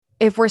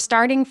if we're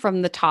starting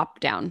from the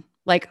top down,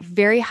 like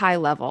very high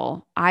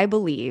level, I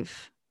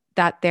believe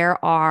that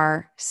there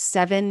are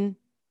 7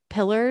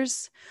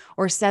 pillars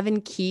or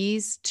 7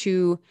 keys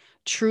to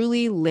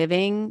truly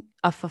living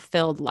a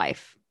fulfilled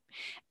life.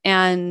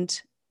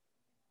 And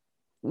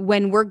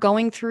when we're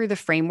going through the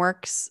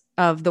frameworks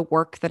of the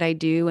work that I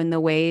do and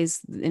the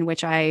ways in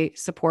which I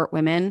support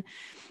women,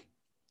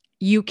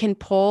 you can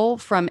pull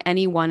from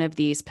any one of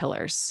these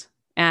pillars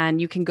and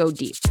you can go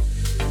deep.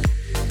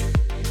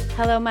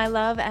 Hello, my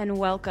love, and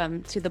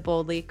welcome to the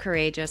Boldly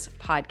Courageous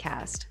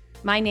podcast.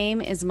 My name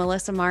is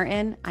Melissa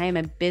Martin. I am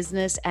a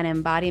business and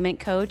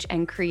embodiment coach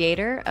and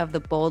creator of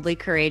the Boldly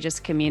Courageous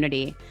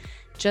community.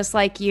 Just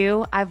like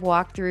you, I've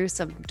walked through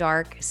some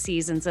dark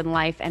seasons in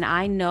life, and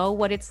I know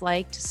what it's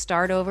like to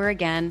start over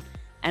again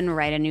and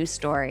write a new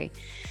story.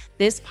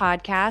 This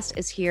podcast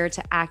is here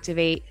to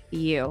activate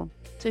you,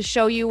 to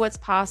show you what's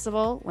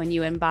possible when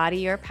you embody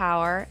your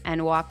power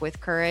and walk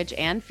with courage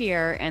and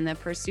fear in the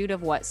pursuit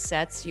of what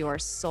sets your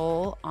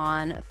soul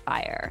on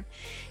fire.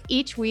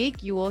 Each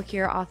week, you will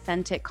hear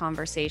authentic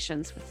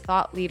conversations with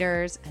thought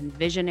leaders and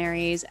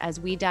visionaries as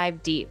we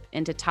dive deep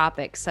into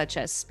topics such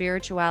as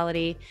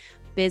spirituality,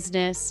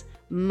 business,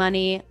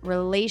 money,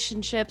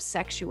 relationships,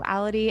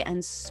 sexuality,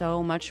 and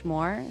so much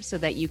more so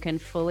that you can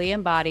fully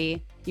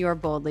embody your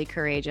boldly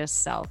courageous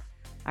self.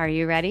 Are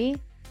you ready?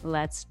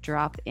 Let's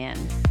drop in.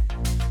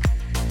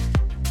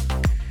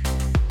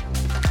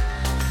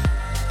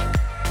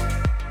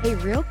 Hey,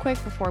 real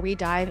quick before we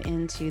dive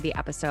into the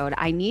episode,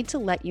 I need to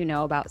let you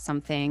know about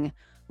something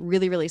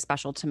really, really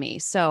special to me.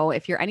 So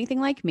if you're anything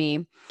like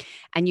me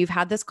and you've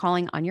had this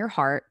calling on your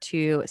heart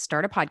to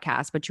start a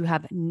podcast, but you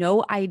have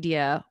no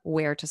idea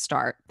where to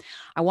start,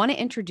 I want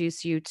to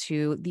introduce you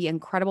to the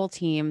incredible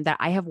team that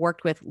I have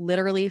worked with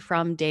literally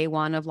from day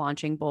one of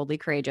launching Boldly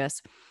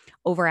Courageous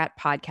over at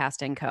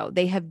Podcast & Co.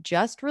 They have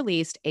just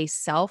released a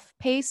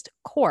self-paced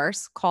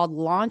course called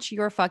Launch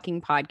Your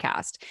Fucking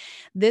Podcast.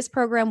 This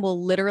program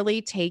will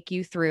literally take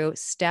you through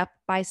step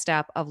by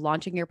step of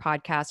launching your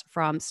podcast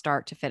from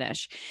start to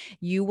finish.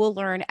 You will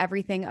learn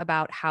everything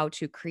about how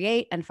to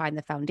create and find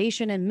the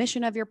foundation and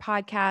mission of your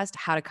podcast,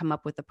 how to come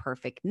up with the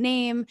perfect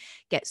name,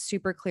 get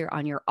super clear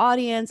on your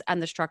audience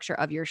and the structure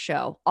of your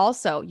show.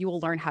 Also, you will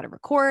learn how to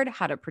record,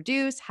 how to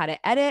produce, how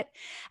to edit,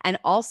 and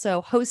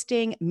also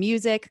hosting,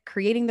 music,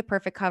 creating the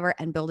perfect cover,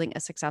 and building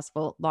a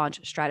successful launch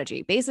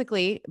strategy.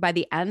 Basically, by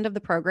the end of the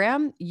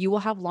program, you will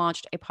have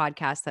launched a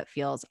podcast that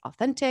feels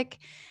authentic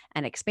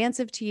and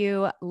expansive to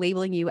you,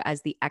 labeling you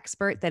as the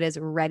expert that is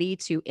ready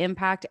to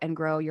impact and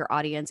grow your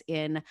audience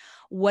in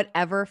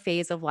whatever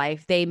phase of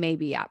life they may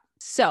be at.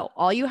 So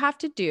all you have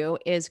to do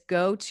is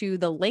go to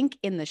the link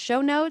in the show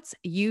notes,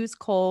 use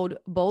code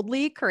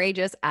Boldly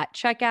Courageous at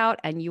checkout,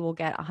 and you will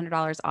get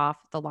 $100 off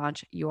the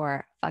Launch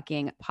Your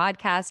Fucking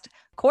Podcast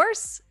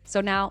course.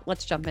 So now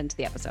let's jump into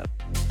the episode.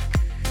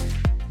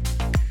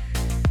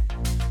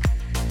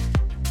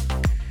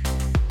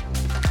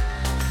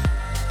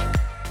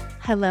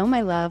 Hello,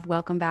 my love.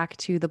 Welcome back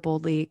to the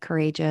Boldly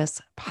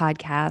Courageous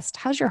podcast.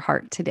 How's your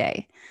heart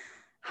today?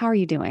 How are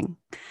you doing?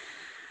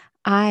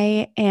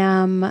 I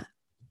am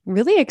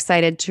really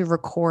excited to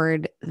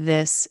record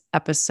this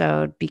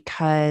episode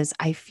because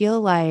I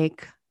feel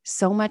like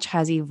so much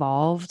has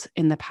evolved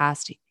in the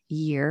past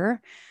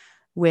year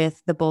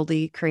with the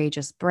Boldly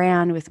Courageous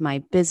brand, with my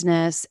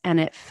business, and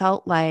it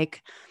felt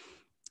like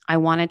I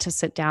wanted to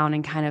sit down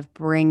and kind of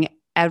bring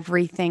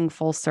everything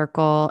full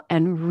circle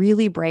and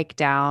really break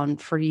down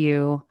for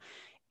you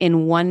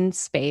in one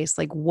space,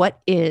 like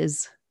what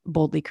is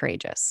Boldly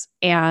Courageous,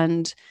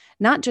 and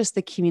not just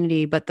the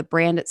community, but the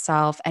brand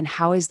itself, and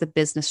how is the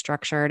business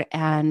structured,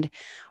 and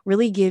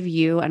really give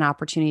you an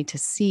opportunity to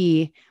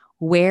see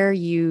where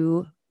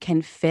you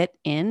can fit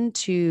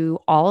into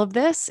all of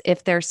this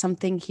if there's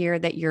something here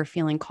that you're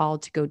feeling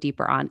called to go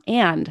deeper on.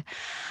 And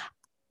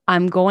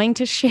I'm going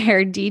to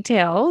share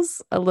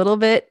details a little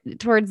bit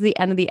towards the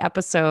end of the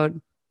episode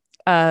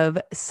of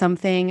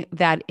something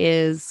that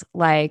is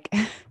like,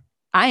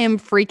 I am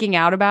freaking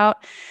out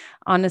about.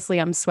 Honestly,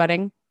 I'm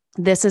sweating.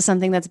 This is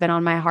something that's been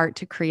on my heart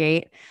to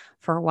create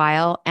for a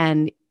while.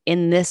 And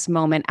in this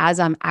moment, as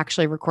I'm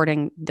actually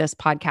recording this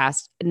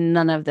podcast,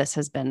 none of this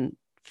has been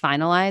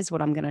finalized,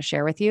 what I'm going to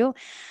share with you,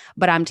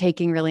 but I'm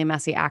taking really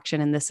messy action.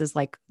 And this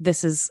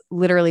is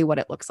literally what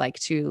it looks like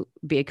to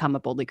become a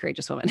boldly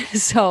courageous woman.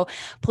 So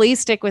please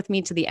stick with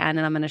me to the end.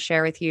 And I'm going to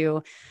share with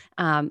you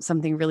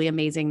something really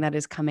amazing that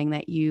is coming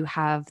that you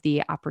have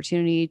the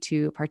opportunity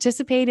to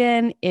participate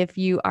in if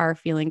you are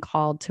feeling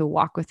called to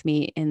walk with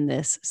me in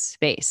this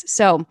space.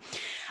 So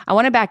I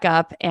want to back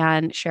up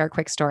and share a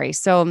quick story.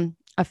 So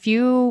a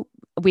few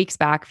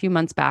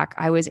months back,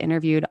 I was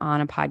interviewed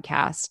on a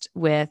podcast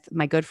with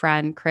my good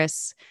friend,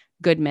 Chris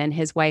Goodman.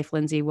 His wife,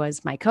 Lindsay,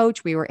 was my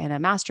coach. We were in a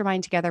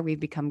mastermind together. We've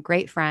become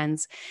great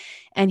friends.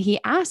 And he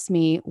asked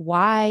me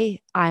why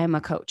I am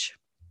a coach.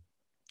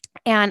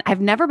 And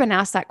I've never been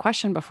asked that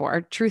question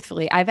before.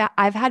 Truthfully,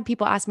 I've had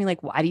people ask me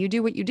like, why do you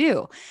do what you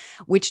do?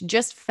 Which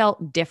just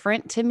felt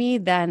different to me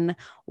than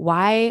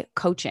why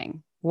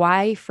coaching?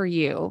 Why for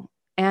you?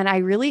 And I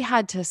really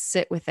had to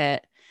sit with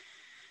it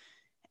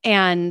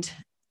And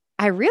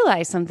I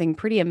realized something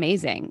pretty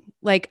amazing.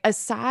 Like,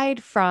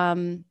 aside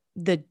from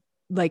the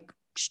like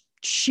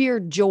sheer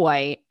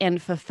joy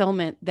and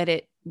fulfillment that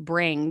it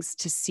brings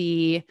to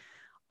see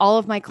all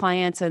of my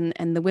clients and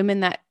the women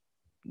that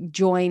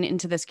join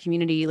into this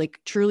community like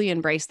truly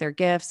embrace their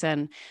gifts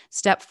and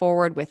step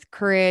forward with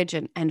courage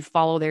and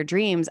follow their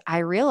dreams, I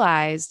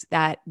realized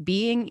that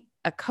being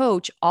a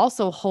coach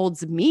also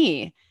holds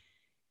me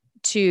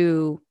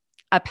to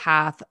a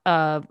path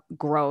of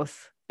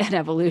growth and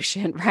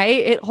evolution, right?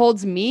 It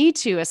holds me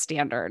to a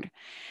standard.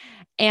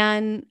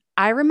 And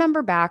I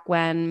remember back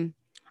when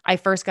I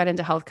first got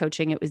into health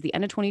coaching, it was the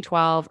end of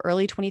 2012,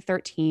 early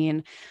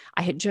 2013.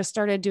 I had just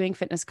started doing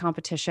fitness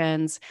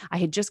competitions. I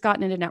had just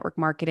gotten into network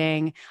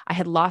marketing. I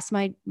had lost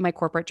my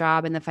corporate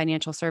job in the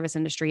financial service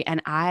industry,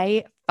 and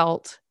I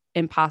felt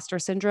imposter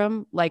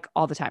syndrome like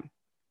all the time.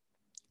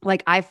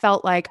 Like, I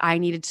felt like I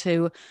needed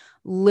to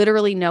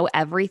literally know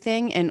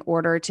everything in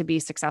order to be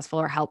successful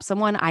or help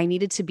someone. I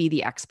needed to be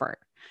the expert.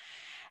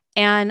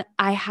 And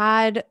I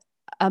had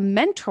a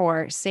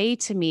mentor say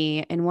to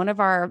me in one of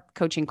our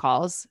coaching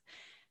calls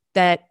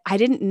that I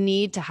didn't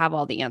need to have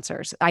all the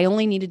answers. I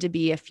only needed to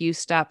be a few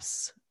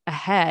steps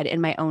ahead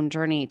in my own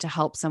journey to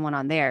help someone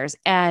on theirs.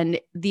 And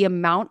the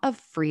amount of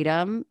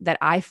freedom that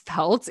I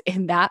felt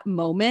in that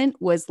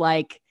moment was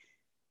like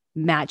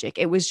magic.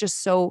 It was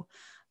just so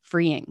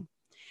freeing.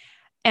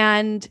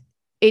 And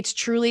it's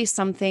truly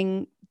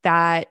something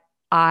that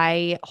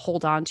I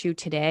hold on to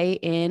today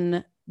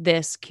in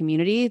this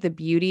community. The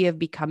beauty of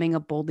becoming a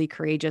boldly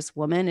courageous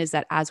woman is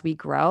that as we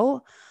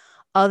grow,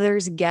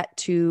 others get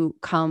to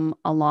come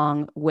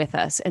along with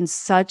us. And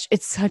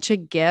it's such a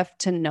gift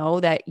to know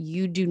that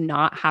you do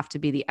not have to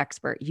be the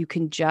expert. You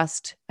can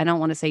just, I don't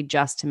want to say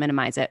just to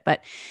minimize it,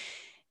 but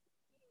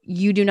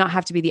you do not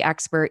have to be the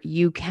expert.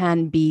 You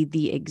can be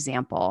the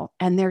example.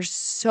 And there's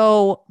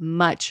so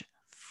much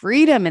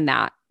freedom in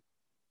that.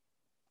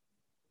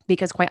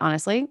 Because quite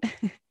honestly,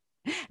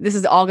 this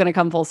is all going to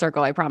come full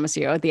circle, I promise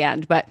you, at the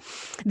end. But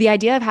the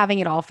idea of having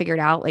it all figured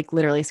out, like,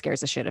 literally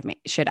scares the shit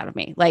out of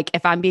me. Like,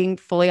 if I'm being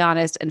fully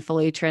honest and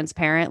fully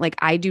transparent, like,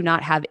 I do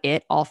not have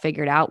it all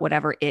figured out,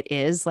 whatever it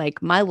is.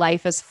 Like, my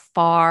life is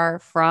far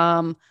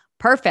from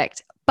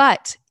perfect,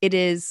 but it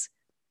is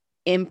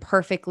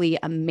imperfectly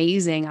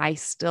amazing. I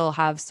still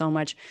have so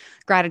much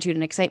gratitude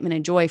and excitement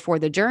and joy for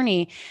the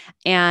journey.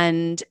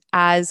 And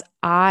as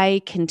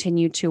I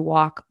continue to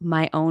walk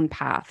my own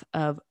path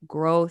of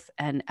growth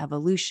and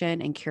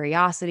evolution and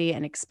curiosity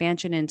and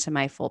expansion into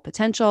my full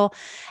potential,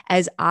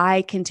 as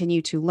I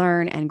continue to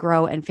learn and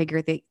grow and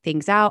figure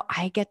things out,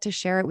 I get to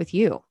share it with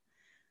you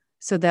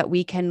so that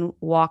we can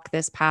walk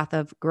this path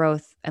of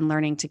growth and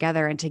learning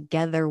together, and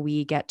together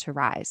we get to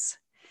rise.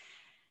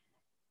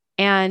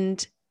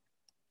 And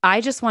I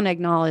just want to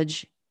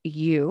acknowledge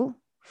you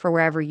for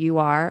wherever you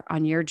are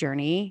on your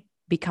journey.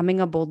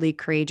 Becoming a boldly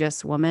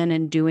courageous woman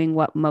and doing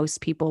what most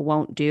people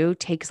won't do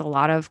takes a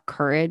lot of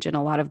courage and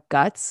a lot of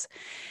guts.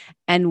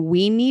 And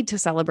we need to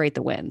celebrate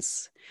the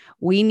wins.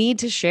 We need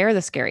to share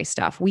the scary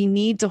stuff. We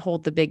need to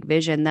hold the big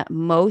vision that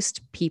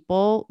most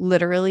people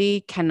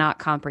literally cannot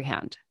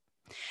comprehend.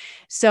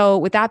 So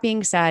with that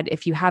being said,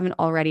 if you haven't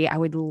already, I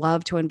would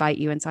love to invite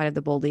you inside of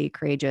the Boldly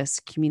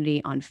Courageous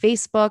community on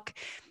Facebook.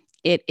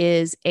 It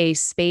is a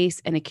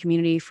space and a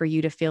community for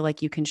you to feel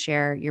like you can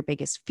share your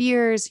biggest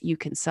fears. You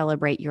can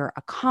celebrate your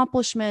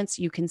accomplishments.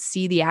 You can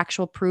see the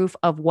actual proof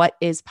of what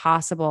is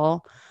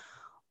possible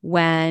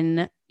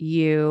when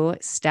you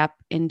step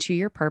into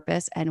your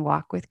purpose and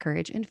walk with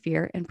courage and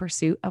fear in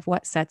pursuit of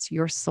what sets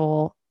your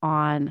soul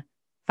on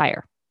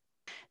fire.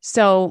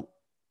 So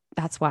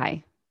that's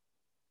why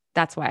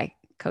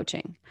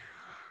coaching.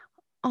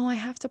 Oh, I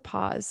have to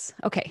pause.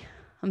 Okay.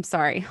 I'm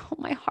sorry. Oh,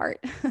 my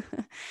heart.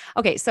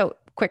 Okay. So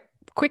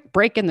quick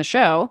break in the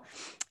show.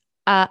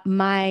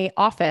 My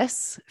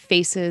office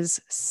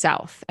faces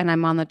south, and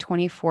I'm on the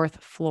 24th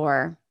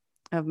floor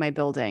of my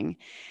building,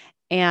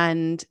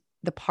 and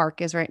the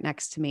park is right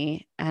next to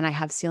me, and I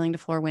have ceiling to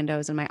floor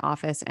windows in my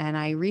office. And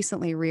I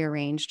recently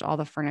rearranged all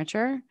the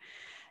furniture,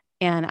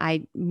 and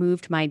I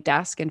moved my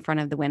desk in front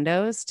of the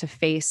windows to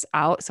face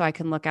out so I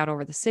can look out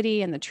over the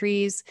city and the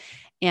trees,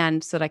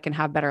 and so that I can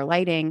have better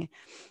lighting.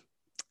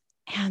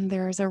 And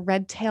there's a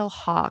red-tailed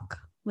hawk,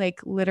 like,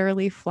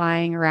 literally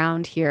flying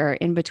around here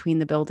in between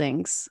the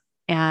buildings.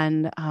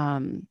 And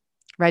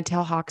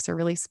red-tailed hawks are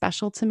really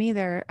special to me.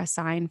 They're a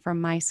sign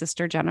from my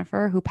sister,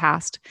 Jennifer, who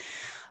passed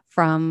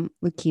from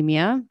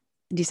leukemia,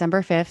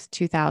 December 5th,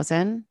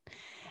 2000.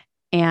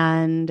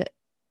 And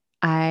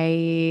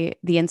the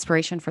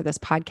inspiration for this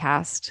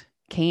podcast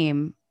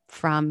came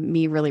from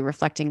me really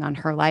reflecting on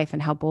her life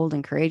and how bold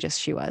and courageous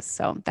she was.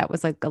 So that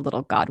was like a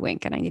little God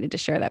wink, and I needed to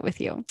share that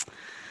with you.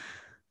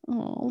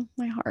 Oh,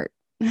 my heart.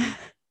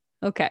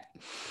 Okay.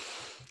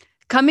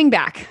 Coming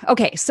back.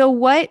 Okay. So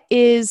what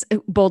is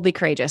boldly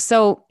courageous?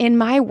 So in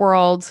my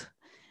world,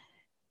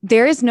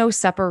 there is no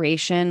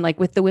separation, like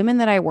with the women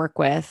that I work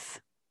with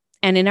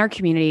and in our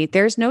community,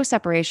 there's no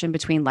separation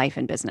between life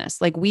and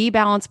business. Like, we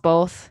balance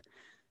both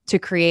to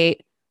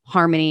create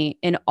harmony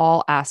in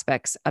all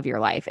aspects of your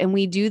life. And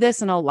we do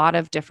this in a lot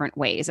of different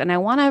ways. And I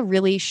want to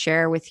really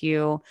share with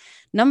you,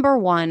 number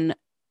one,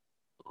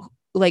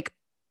 like,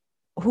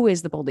 who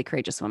is the Boldly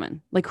Courageous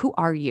Woman? Like, who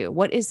are you?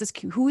 What is this?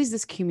 Who is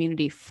this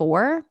community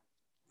for?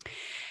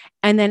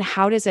 And then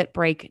how does it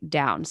break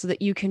down so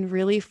that you can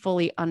really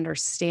fully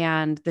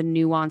understand the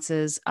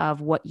nuances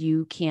of what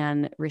you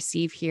can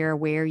receive here,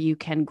 where you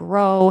can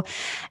grow,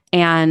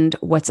 and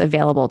what's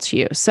available to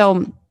you.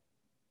 So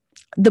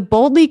the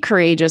Boldly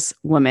Courageous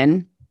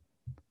Woman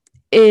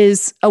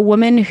is a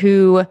woman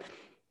who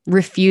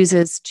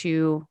refuses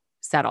to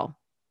settle.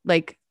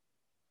 Like,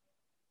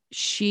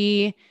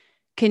 she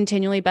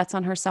continually bets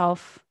on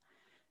herself.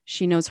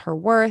 She knows her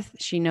worth.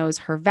 She knows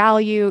her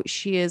value.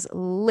 She is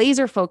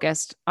laser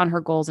focused on her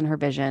goals and her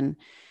vision.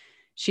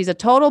 She's a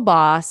total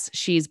boss.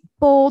 She's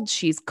bold.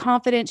 She's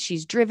confident.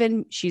 She's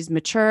driven. She's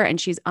mature, and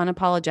she's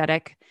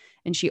unapologetic.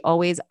 And she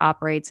always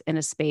operates in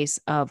a space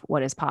of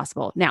what is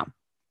possible. Now,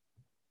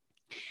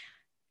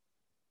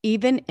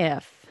 even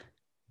if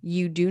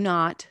you do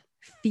not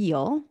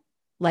feel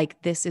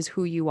like this is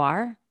who you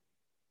are,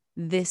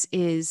 this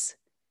is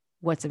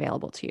what's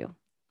available to you.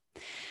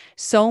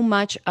 So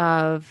much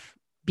of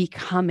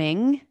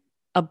becoming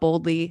a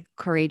boldly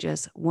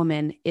courageous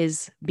woman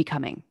is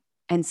becoming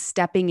and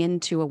stepping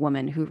into a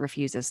woman who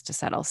refuses to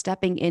settle,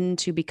 stepping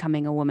into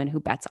becoming a woman who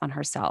bets on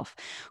herself,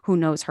 who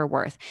knows her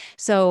worth.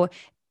 So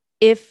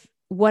if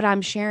what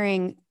I'm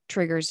sharing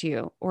triggers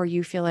you, or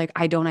you feel like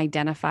I don't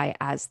identify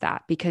as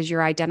that because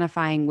you're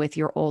identifying with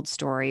your old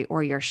story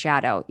or your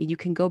shadow, you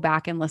can go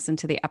back and listen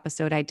to the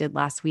episode I did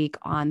last week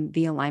on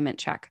the alignment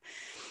check.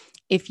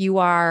 If you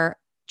are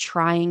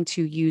trying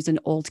to use an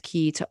old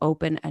key to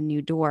open a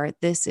new door,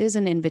 this is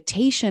an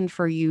invitation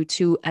for you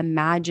to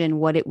imagine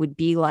what it would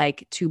be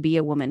like to be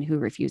a woman who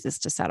refuses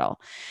to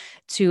settle,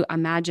 to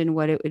imagine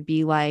what it would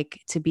be like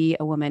to be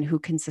a woman who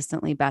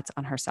consistently bets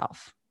on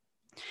herself.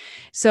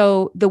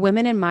 So the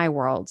women in my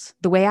world,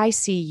 the way I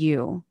see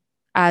you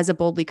as a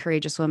boldly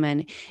courageous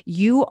woman,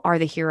 you are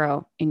the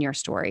hero in your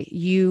story.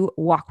 You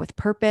walk with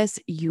purpose,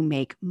 you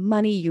make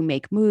money, you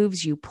make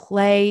moves, you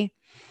play,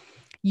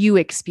 you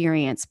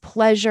experience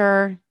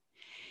pleasure,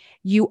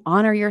 you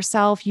honor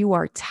yourself, you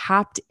are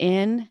tapped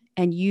in,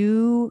 and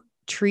you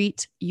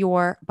treat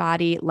your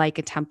body like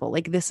a temple.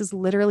 Like, this is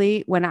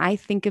literally, when I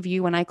think of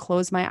you, when I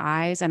close my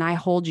eyes and I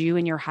hold you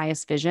in your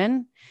highest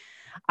vision,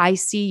 I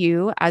see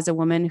you as a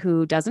woman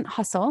who doesn't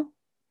hustle.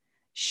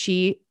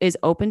 She is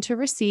open to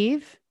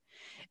receive.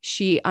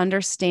 She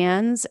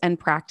understands and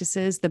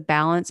practices the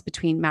balance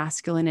between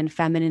masculine and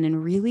feminine.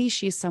 And really,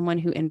 she's someone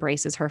who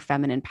embraces her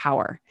feminine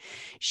power.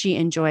 She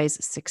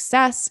enjoys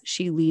success.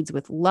 She leads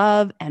with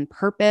love and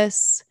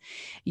purpose.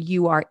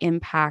 You are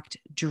impact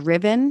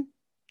driven.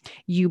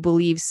 You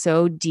believe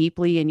so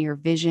deeply in your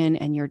vision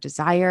and your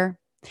desire.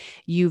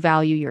 You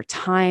value your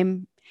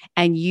time,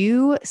 and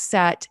you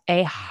set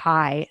a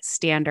high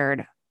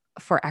standard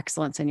for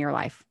excellence in your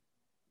life.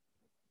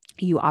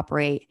 You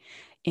operate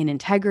in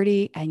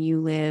integrity, and you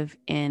live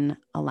in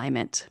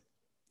alignment.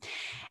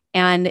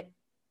 And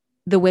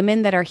the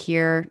women that are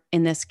here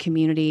in this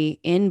community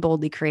in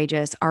Boldly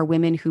Courageous are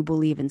women who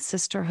believe in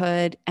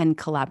sisterhood and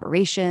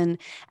collaboration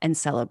and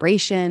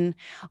celebration.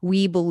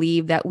 We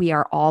believe that we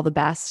are all the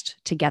best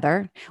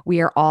together. We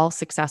are all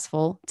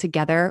successful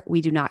together. We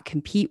do not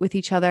compete with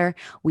each other.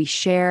 We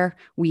share,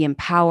 we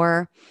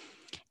empower,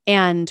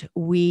 and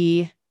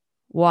we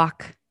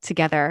walk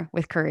together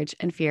with courage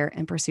and fear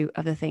in pursuit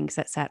of the things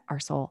that set our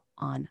soul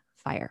on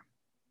fire.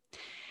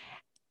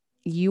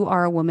 You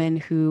are a woman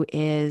who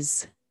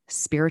is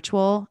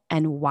spiritual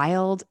and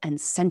wild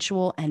and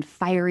sensual and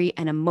fiery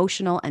and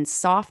emotional and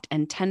soft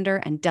and tender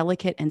and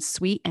delicate and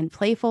sweet and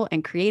playful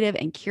and creative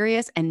and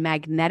curious and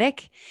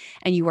magnetic.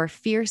 And you are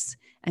fierce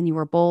and you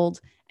are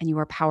bold and you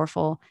are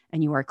powerful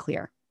and you are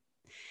clear.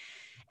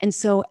 And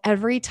so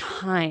every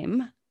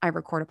time I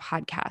record a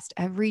podcast,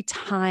 every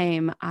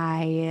time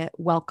I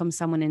welcome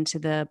someone into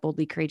the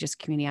Boldly Courageous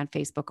community on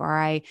Facebook, or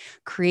I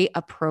create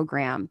a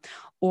program,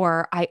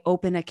 or I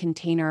open a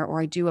container, or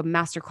I do a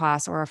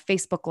masterclass or a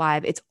Facebook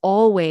Live, it's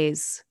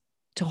always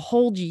to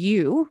hold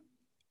you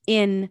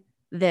in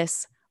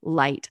this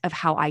light of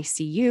how I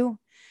see you,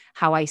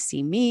 how I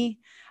see me,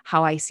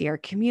 how I see our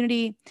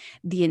community,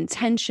 the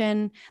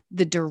intention,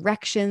 the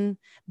direction,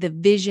 the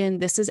vision.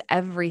 This is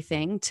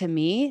everything to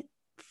me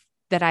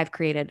that I've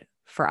created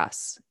for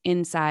us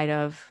inside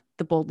of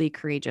the Boldly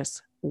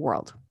Courageous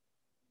world.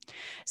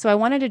 So I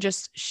wanted to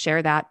just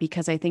share that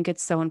because I think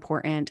it's so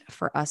important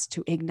for us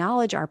to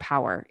acknowledge our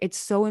power. It's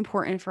so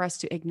important for us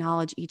to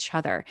acknowledge each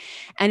other.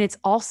 And it's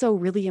also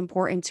really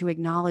important to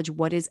acknowledge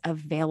what is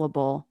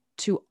available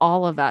to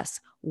all of us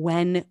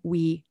when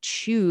we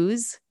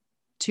choose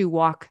to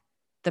walk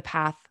the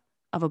path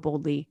of a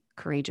boldly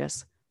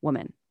courageous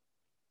woman.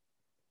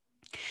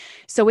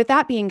 So with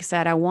that being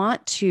said, I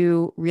want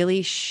to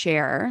really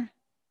share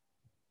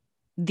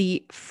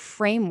the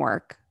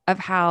framework of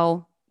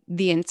how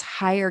the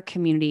entire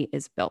community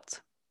is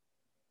built.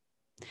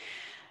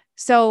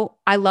 So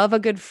I love a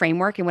good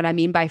framework. And what I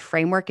mean by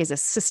framework is a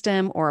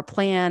system or a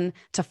plan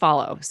to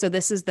follow. So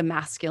this is the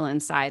masculine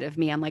side of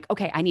me. I'm like,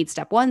 okay, I need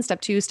step 1, step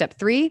 2, step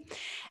 3.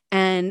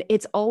 And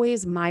it's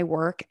always my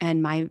work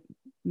and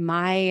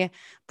my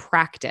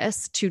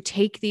practice to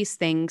take these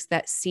things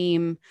that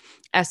seem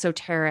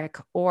esoteric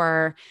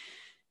or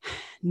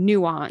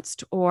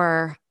nuanced,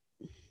 or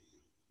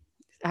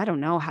I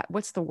don't know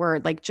what's the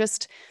word, like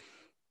just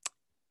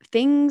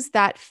things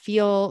that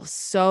feel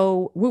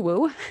so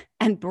woo-woo,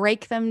 and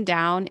break them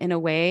down in a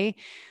way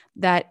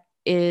that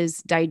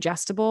is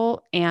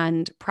digestible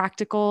and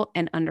practical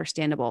and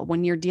understandable.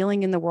 When you're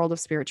dealing in the world of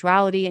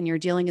spirituality and you're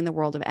dealing in the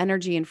world of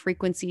energy and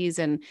frequencies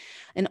and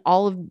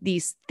all of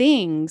these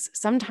things,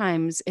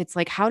 sometimes it's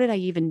like, how did I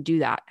even do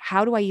that?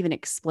 How do I even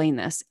explain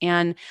this?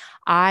 And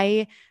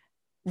I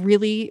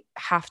really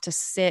have to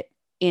sit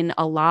in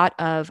a lot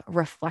of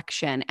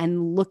reflection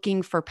and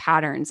looking for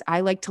patterns.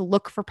 I like to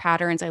look for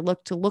patterns. I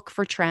look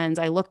for trends.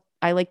 I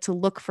like to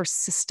look for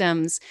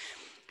systems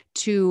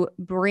to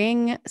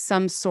bring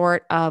some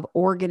sort of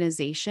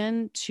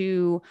organization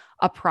to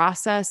a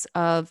process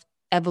of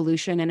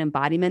evolution and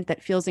embodiment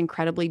that feels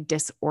incredibly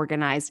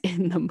disorganized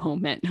in the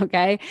moment.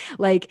 Okay.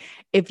 Like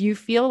if you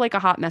feel like a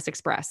hot mess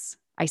express,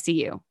 I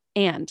see you.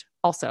 And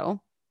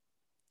also,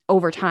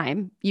 over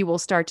time, you will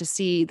start to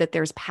see that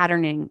there's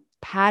patterning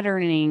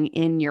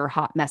in your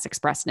hot mess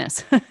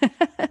expressness.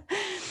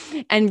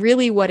 And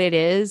really what it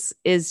is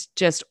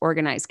just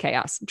organized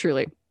chaos,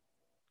 truly.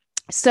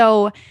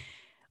 So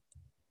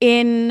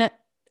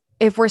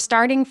if we're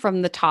starting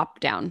from the top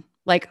down,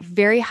 like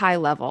very high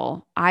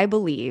level, I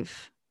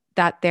believe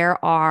that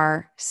there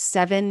are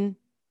 7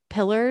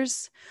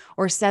 pillars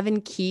or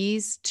 7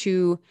 keys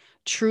to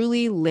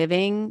truly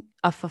living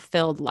a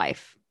fulfilled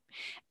life.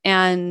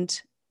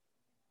 And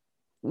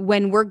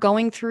when we're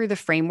going through the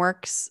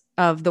frameworks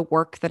of the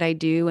work that I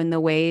do and the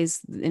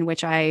ways in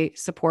which I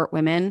support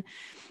women,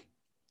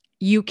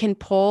 you can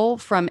pull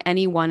from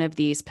any one of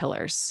these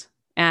pillars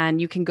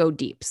and you can go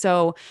deep.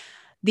 So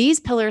these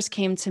pillars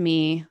came to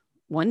me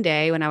one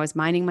day when I was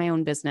minding my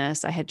own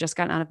business. I had just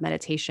gotten out of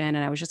meditation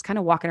and I was just kind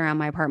of walking around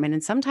my apartment.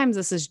 And sometimes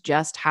this is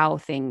just how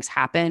things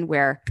happen,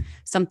 where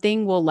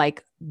something will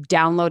like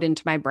download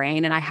into my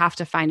brain and I have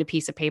to find a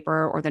piece of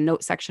paper or the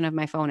note section of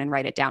my phone and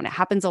write it down. It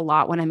happens a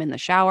lot when I'm in the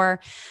shower.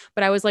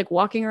 But I was like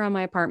walking around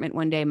my apartment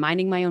one day,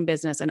 minding my own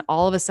business. And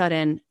all of a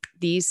sudden,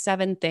 these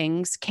 7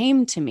 things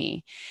came to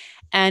me.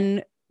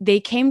 And they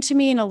came to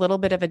me in a little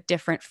bit of a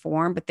different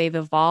form, but they've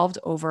evolved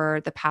over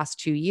the past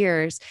 2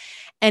 years.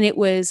 And it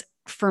was,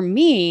 for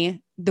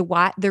me,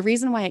 the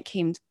reason why it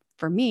came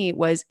for me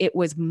was it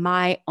was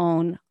my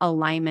own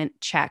alignment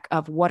check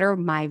of what are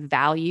my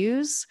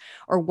values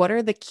or what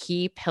are the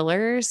key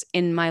pillars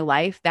in my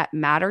life that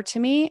matter to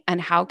me,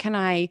 and how can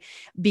I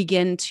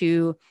begin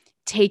to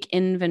take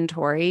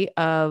inventory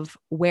of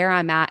where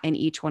I'm at in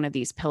each one of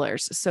these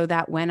pillars, so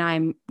that when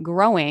I'm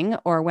growing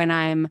or when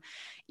I'm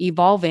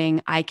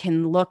evolving, I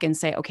can look and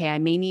say, okay, I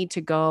may need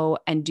to go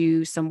and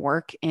do some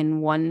work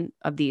in one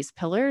of these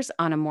pillars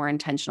on a more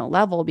intentional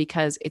level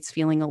because it's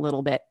feeling a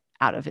little bit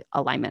out of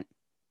alignment.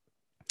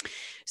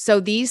 So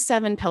these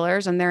 7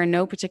 pillars, and they're in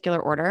no particular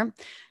order,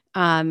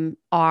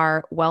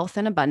 are wealth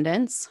and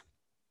abundance,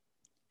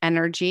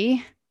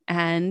 energy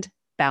and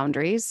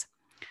boundaries,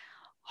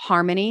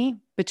 harmony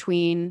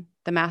between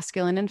the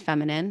masculine and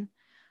feminine,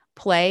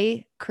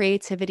 play,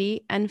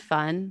 creativity, and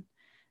fun,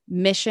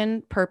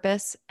 mission,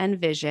 purpose, and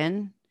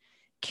vision,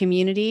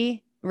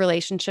 community,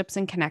 relationships,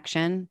 and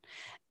connection,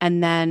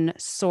 and then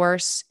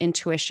source,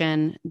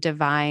 intuition,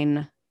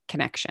 divine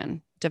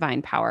connection,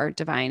 divine power,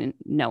 divine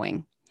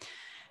knowing.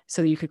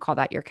 So you could call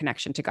that your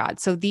connection to God.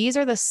 So these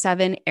are the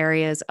 7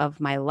 areas of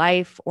my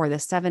life, or the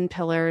 7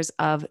 pillars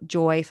of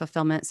joy,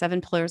 fulfillment, 7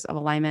 pillars of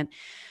alignment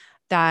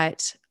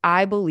that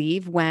I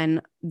believe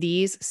when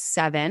these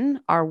 7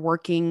 are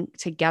working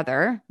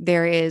together,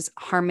 there is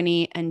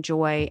harmony and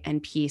joy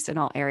and peace in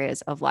all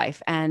areas of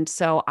life. And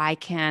so I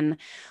can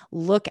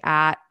look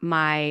at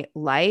my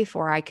life,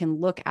 or I can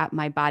look at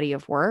my body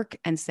of work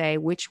and say,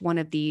 which one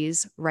of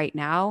these right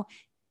now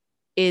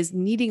is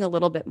needing a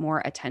little bit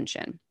more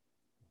attention.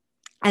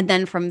 And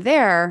then from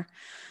there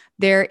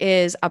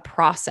is a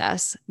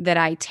process that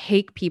I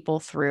take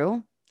people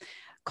through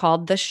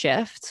called the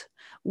shift,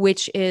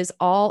 which is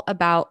all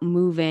about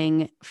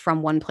moving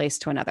from one place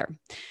to another.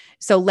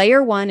 So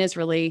layer 1 is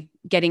really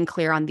getting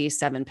clear on these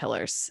 7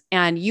 pillars.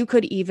 And you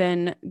could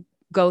even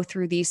go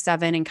through these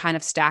 7 and kind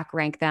of stack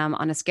rank them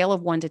on a scale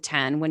of 1 to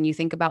 10. When you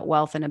think about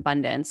wealth and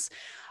abundance,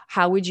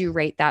 how would you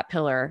rate that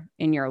pillar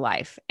in your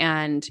life?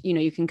 And,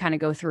 you can kind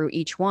of go through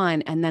each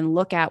one and then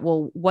look at,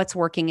 well, what's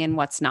working and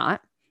what's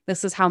not.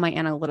 This is how my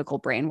analytical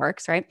brain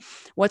works, right?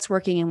 What's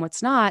working and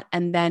what's not.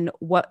 And then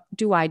what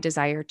do I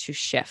desire to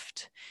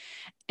shift?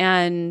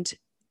 And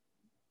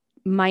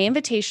my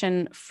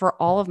invitation for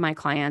all of my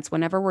clients,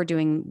 whenever we're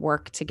doing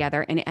work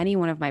together in any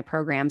one of my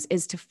programs,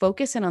 is to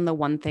focus in on the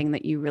one thing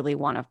that you really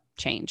want to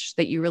change,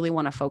 that you really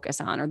want to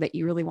focus on, or that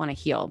you really want to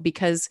heal,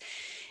 because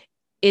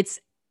it's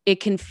it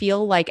can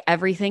feel like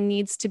everything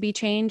needs to be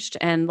changed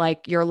and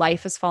like your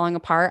life is falling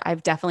apart.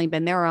 I've definitely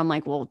been there where I'm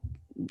like, well,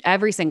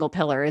 every single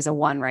pillar is a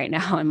one right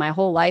now, and my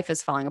whole life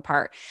is falling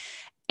apart.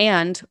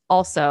 And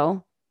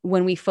also,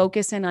 when we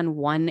focus in on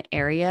one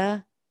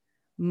area,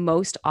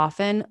 most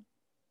often,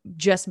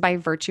 just by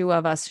virtue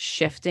of us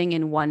shifting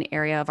in one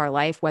area of our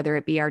life, whether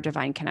it be our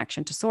divine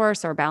connection to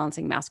source or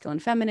balancing masculine,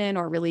 feminine,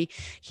 or really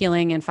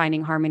healing and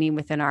finding harmony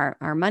within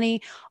our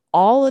money,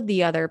 all of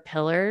the other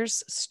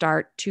pillars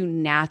start to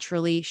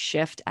naturally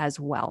shift as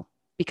well,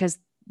 because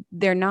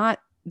they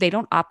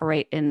don't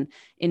operate in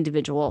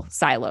individual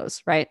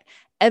silos, right?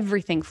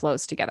 Everything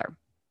flows together.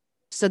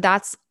 So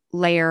that's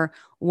layer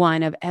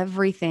one of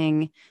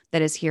everything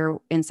that is here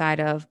inside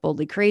of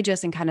Boldly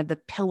Courageous and kind of the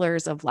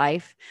pillars of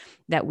life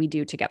that we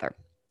do together.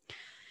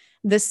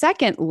 The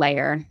second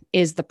layer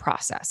is the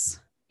process.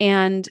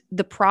 And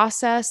the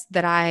process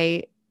that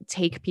I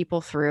take people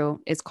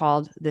through is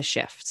called the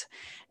shift.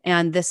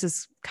 And this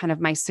is kind of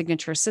my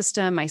signature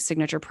system, my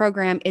signature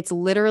program. It's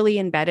literally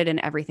embedded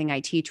in everything I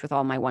teach with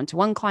all my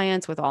one-to-one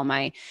clients, with all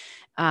my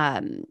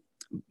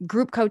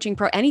group coaching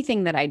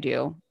anything that I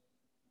do.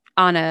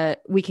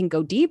 We can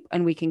go deep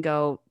and we can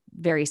go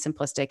very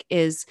simplistic,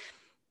 is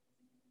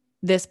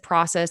this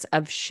process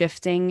of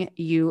shifting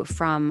you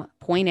from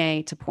point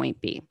A to point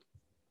B.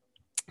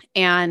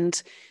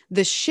 And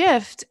the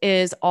shift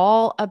is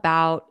all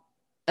about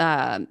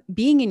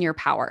being in your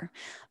power,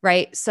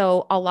 right?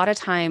 So a lot of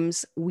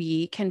times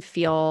we can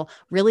feel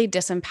really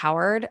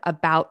disempowered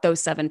about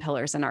those 7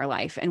 pillars in our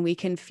life. And we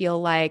can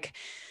feel like,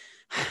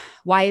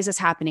 why is this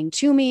happening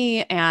to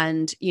me?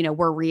 And,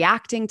 we're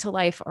reacting to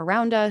life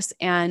around us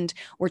and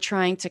we're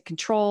trying to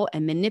control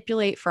and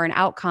manipulate for an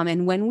outcome.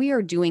 And when we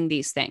are doing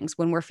these things,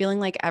 when we're feeling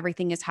like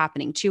everything is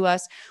happening to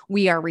us,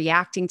 we are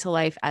reacting to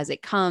life as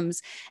it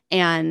comes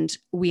and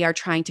we are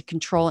trying to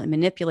control and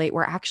manipulate.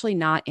 We're actually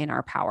not in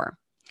our power.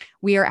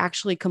 We are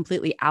actually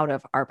completely out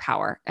of our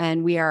power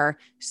and we are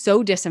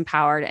so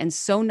disempowered and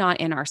so not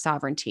in our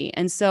sovereignty.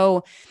 And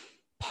so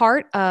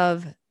part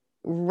of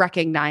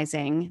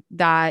recognizing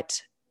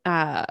that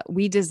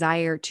we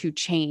desire to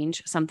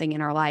change something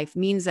in our life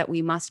means that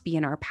we must be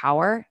in our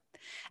power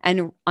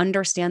and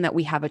understand that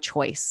we have a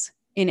choice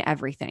in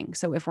everything.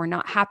 So if we're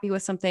not happy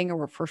with something,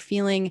 or if we're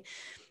feeling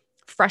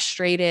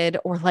frustrated,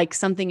 or like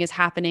something is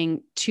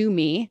happening to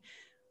me,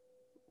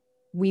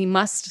 we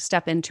must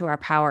step into our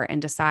power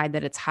and decide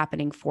that it's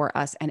happening for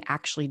us and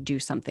actually do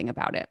something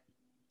about it.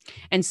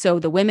 And so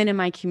the women in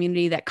my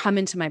community that come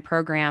into my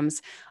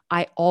programs,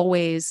 I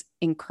always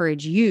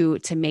encourage you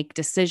to make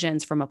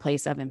decisions from a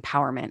place of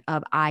empowerment,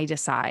 of I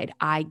decide,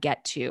 I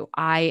get to,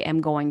 I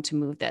am going to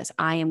move this,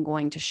 I am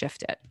going to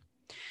shift it.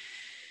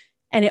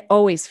 And it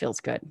always feels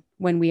good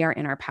when we are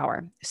in our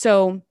power.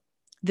 So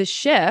the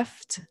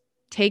shift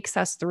takes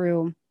us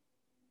through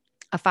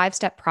a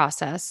 5-step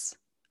process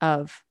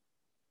of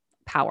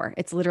power.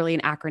 It's literally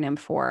an acronym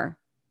for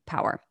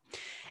power.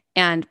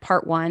 And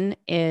part 1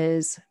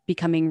 is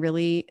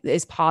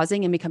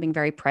pausing and becoming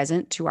very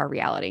present to our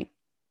reality.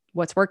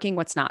 What's working,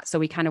 what's not. So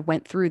we kind of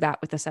went through that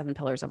with the 7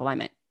 pillars of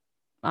alignment,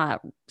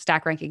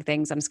 stack ranking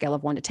things on a scale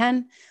of 1 to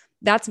 10.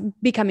 That's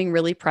becoming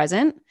really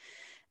present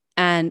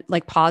and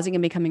like pausing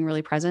and becoming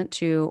really present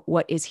to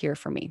what is here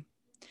for me.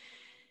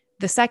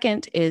 The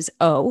second is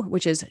O,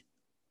 which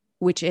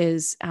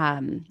is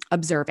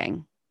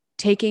observing.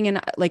 Taking and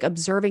like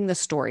observing the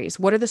stories.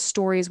 What are the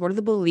stories? What are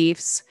the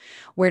beliefs?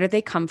 Where did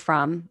they come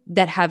from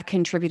that have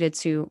contributed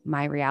to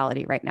my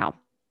reality right now?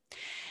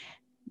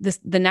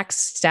 The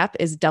next step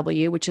is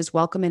W, which is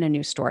welcome in a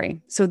new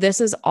story. So this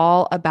is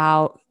all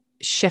about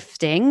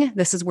shifting.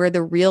 This is where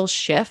the real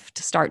shift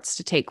starts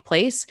to take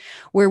place,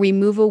 where we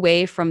move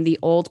away from the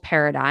old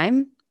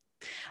paradigm,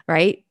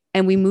 right?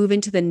 And we move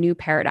into the new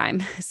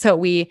paradigm. So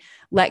we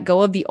let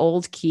go of the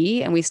old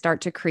key and we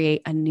start to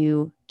create a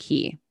new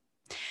key.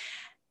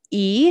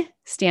 E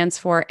stands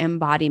for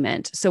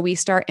embodiment. So we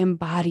start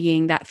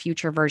embodying that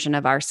future version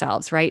of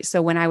ourselves, right?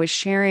 So when I was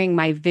sharing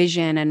my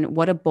vision and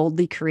what a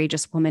boldly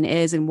courageous woman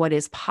is and what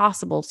is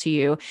possible to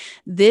you,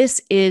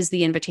 this is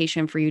the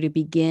invitation for you to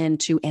begin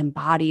to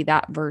embody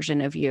that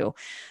version of you,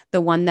 the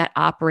one that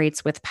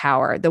operates with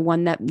power, the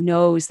one that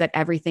knows that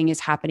everything is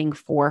happening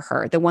for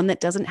her, the one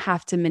that doesn't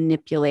have to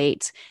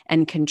manipulate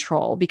and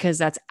control, because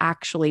that's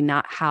actually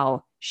not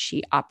how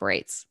she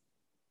operates.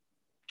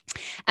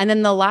 And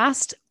then the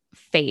last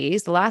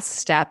phase, the last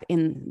step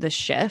in the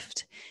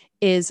shift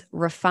is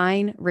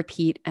refine,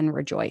 repeat, and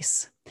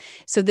rejoice.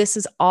 So this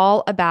is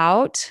all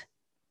about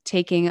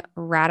having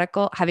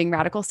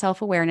radical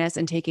self-awareness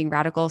and taking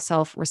radical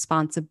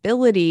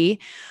self-responsibility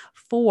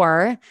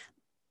for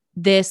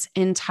this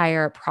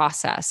entire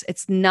process.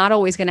 It's not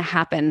always going to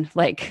happen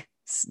like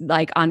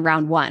on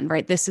round 1,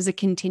 right? This is a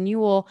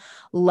continual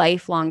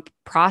lifelong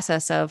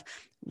process of,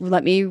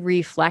 let me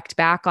reflect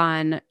back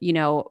on,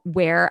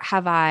 where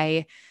have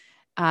I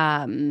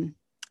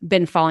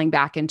been falling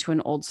back into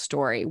an old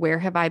story? Where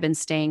have I been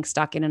staying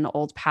stuck in an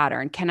old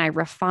pattern? Can I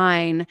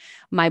refine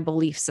my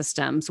belief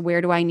systems?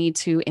 Where do I need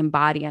to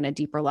embody on a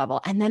deeper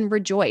level? And then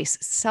rejoice.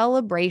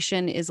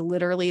 Celebration is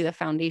literally the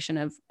foundation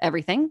of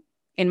everything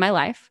in my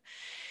life.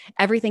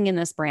 Everything in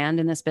this brand,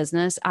 in this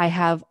business. I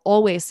have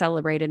always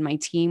celebrated my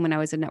team when I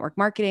was in network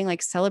marketing.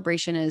 Like,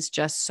 celebration is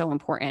just so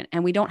important.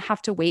 And we don't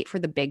have to wait for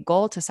the big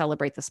goal to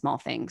celebrate the small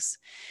things.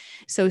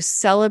 So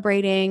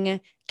celebrating,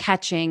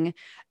 catching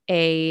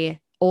a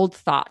old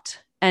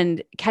thought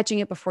and catching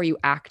it before you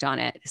act on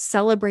it,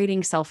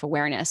 celebrating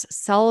self-awareness,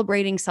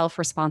 celebrating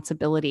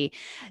self-responsibility.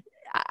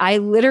 I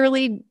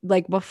literally,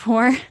 like,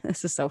 before,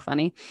 this is so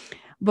funny.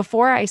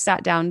 Before I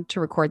sat down to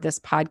record this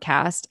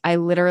podcast, I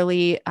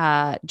literally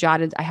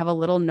jotted, I have a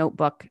little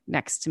notebook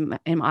next to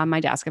on my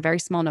desk, a very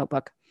small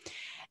notebook.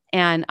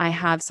 And I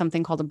have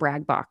something called a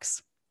brag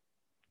box.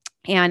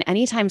 And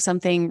anytime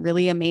something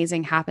really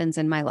amazing happens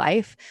in my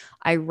life,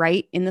 I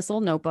write in this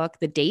little notebook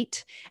the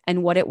date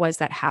and what it was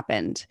that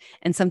happened.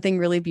 And something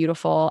really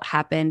beautiful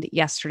happened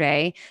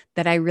yesterday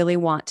that I really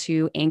want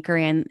to anchor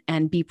in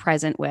and be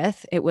present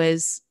with. It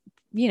was,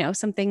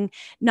 something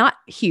not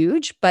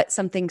huge, but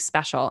something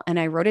special. And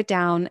I wrote it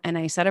down and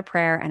I said a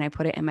prayer and I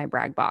put it in my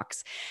brag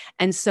box.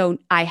 And so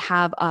I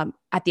have,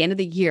 at the end of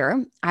the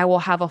year, I will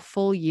have a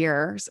full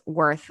year's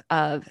worth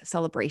of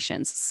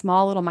celebrations,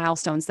 small little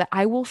milestones that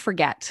I will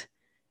forget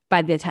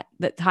by the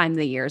time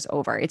the year's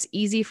over. It's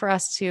easy for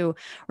us to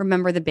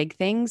remember the big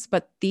things,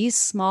 but these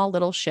small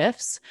little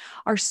shifts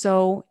are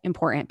so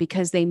important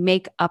because they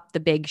make up the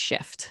big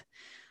shift,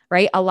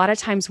 right? A lot of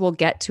times we'll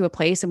get to a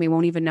place and we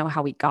won't even know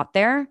how we got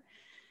there.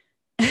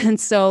 And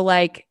so,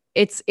 like,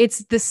 it's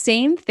the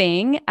same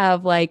thing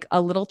of like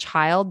a little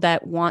child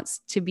that wants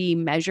to be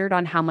measured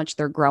on how much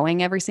they're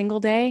growing every single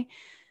day,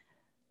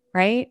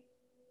 right?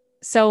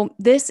 So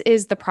this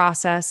is the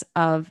process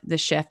of the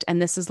shift.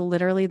 And this is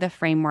literally the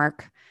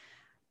framework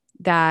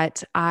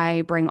that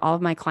I bring all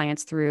of my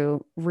clients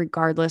through,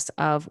 regardless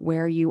of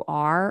where you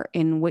are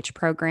in which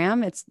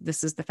program.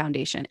 This is the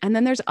foundation. And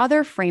then there's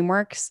other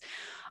frameworks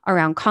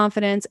around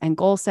confidence and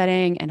goal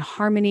setting and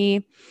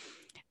harmony.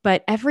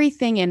 But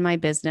everything in my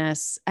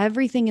business,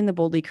 everything in the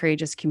Boldly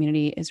Courageous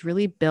community is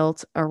really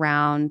built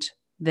around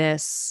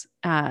this,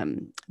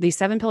 these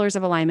 7 pillars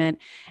of alignment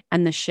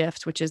and the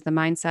shift, which is the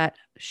mindset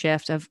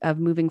shift of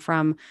moving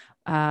from,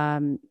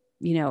 from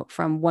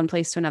one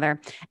place to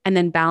another, and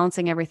then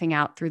balancing everything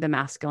out through the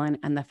masculine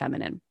and the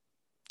feminine.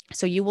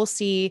 So you will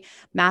see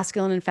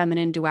masculine and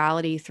feminine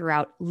duality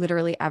throughout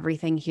literally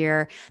everything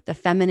here. The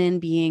feminine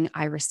being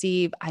I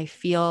receive, I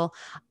feel,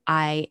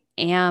 I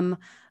am,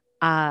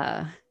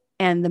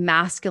 and the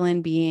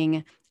masculine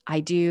being I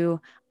do,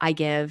 I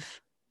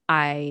give,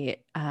 I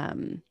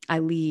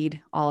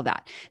lead, all of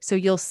that. So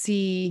you'll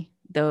see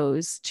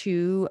those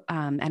two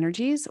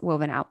energies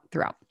woven out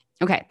throughout.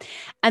 Okay.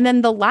 And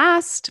then the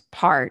last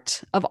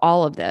part of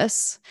all of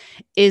this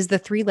is the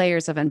 3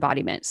 layers of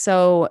embodiment.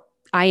 So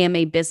I am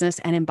a business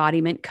and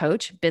embodiment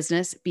coach,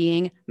 business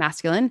being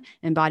masculine,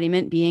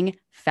 embodiment being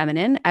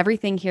feminine.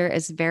 Everything here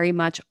is very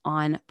much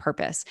on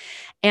purpose.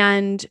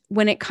 And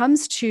when it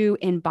comes to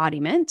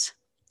embodiment,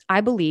 I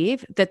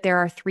believe that there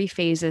are 3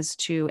 phases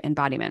to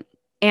embodiment.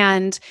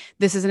 And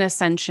this is an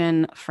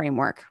ascension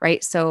framework,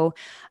 right? So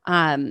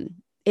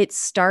it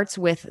starts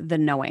with the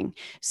knowing.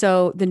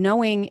 So the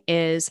knowing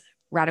is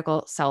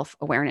radical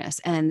self-awareness.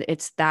 And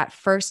it's that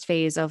first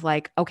phase of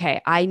like,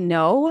 okay, I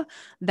know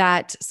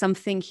that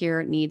something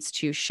here needs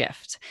to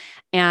shift.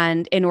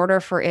 And in order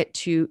for it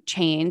to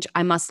change,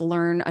 I must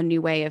learn a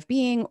new way of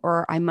being,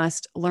 or I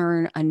must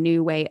learn a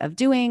new way of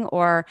doing,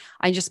 or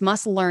I just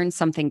must learn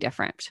something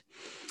different.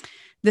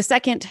 The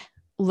second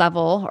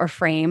level or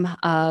frame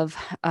of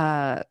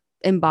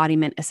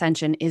embodiment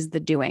ascension is the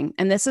doing.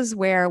 And this is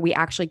where we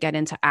actually get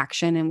into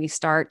action and we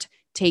start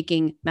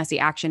taking messy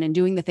action and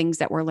doing the things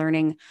that we're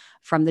learning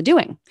from the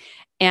doing.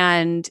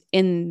 And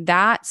in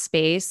that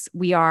space,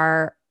 we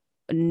are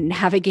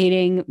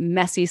navigating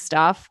messy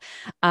stuff.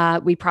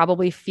 We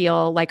probably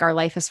feel like our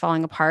life is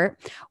falling apart.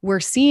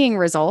 We're seeing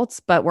results,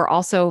 but we're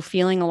also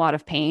feeling a lot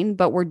of pain,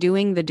 but we're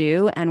doing the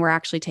do and we're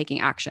actually taking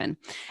action.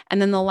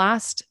 And then the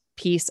last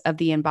piece of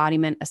the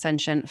embodiment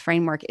ascension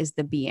framework is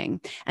the being.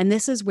 And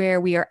this is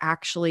where we are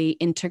actually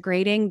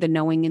integrating the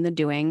knowing and the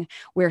doing.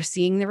 We're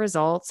seeing the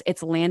results,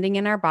 it's landing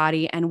in our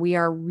body, and we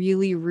are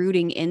really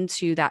rooting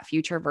into that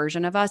future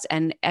version of us,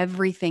 and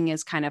everything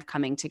is kind of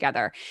coming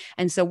together.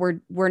 And so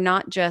we're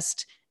not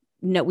just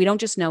no, we don't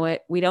just know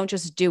it, we don't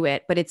just do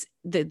it, but it's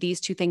these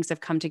 2 things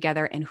have come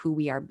together in who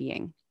we are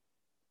being.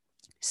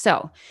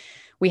 So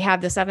we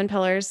have the 7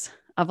 pillars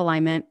of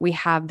alignment. We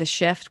have the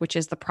shift, which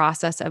is the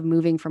process of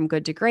moving from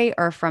good to great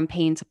or from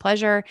pain to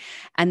pleasure.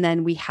 And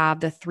then we have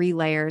the 3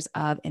 layers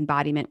of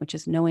embodiment, which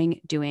is knowing,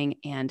 doing,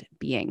 and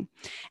being.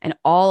 And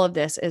all of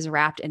this is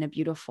wrapped in a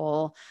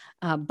beautiful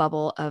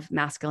bubble of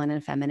masculine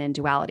and feminine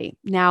duality.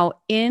 Now,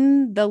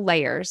 in the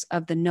layers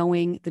of the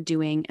knowing, the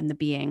doing, and the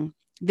being,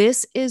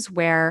 this is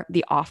where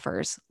the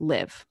offers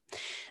live.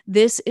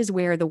 This is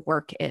where the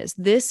work is.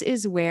 This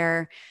is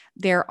where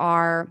there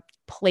are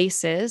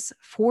places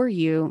for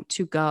you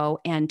to go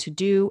and to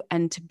do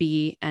and to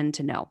be and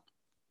to know.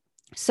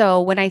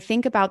 So when I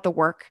think about the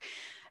work,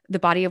 the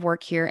body of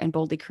work here and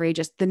Boldly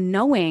Courageous, the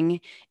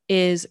knowing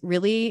is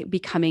really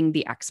becoming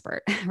the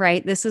expert,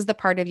 right? This is the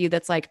part of you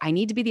that's like, I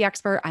need to be the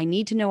expert. I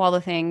need to know all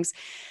the things.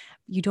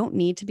 You don't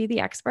need to be the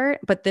expert,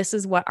 but this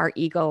is what our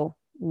ego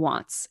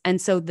wants. And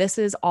so this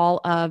is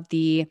all of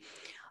the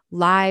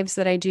lives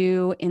that I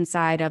do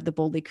inside of the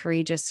Boldly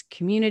Courageous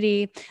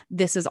community.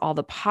 This is all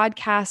the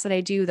podcasts that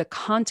I do, the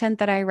content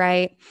that I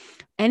write,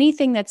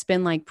 anything that's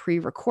been like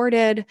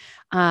pre-recorded,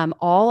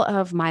 all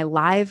of my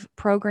live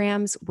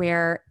programs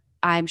where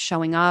I'm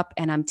showing up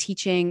and I'm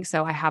teaching.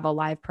 So I have a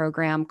live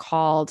program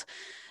called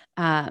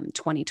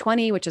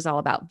 2020, which is all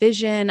about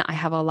vision. I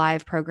have a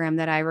live program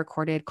that I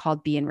recorded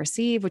called Be and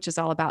Receive, which is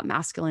all about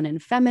masculine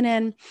and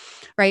feminine,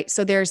 right?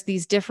 So there's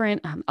these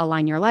different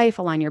align your life,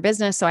 align your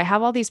business. So I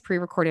have all these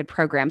pre-recorded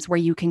programs where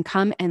you can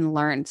come and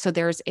learn. So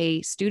there's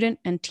a student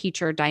and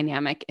teacher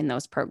dynamic in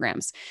those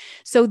programs.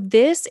 So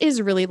this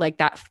is really like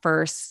that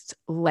first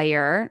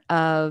layer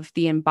of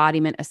the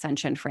embodiment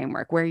ascension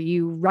framework, where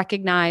you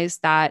recognize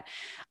that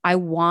I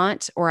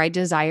want or I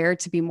desire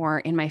to be more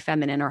in my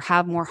feminine or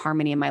have more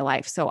harmony in my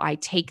life. So I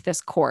take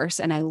this course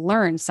and I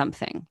learn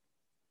something.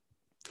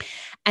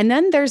 And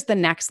then there's the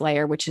next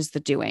layer, which is the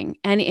doing.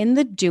 And in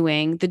the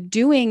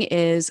doing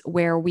is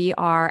where we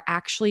are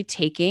actually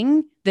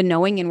taking the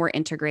knowing and we're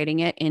integrating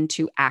it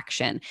into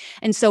action.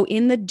 And so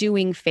in the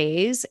doing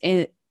phase,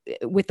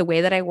 with the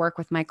way that I work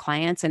with my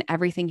clients and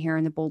everything here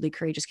in the Boldly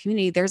Courageous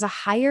community, there's a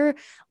higher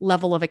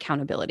level of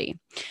accountability.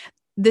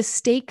 The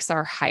stakes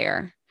are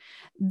higher.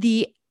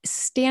 The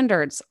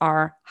standards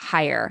are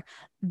higher.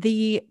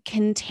 The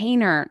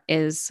container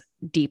is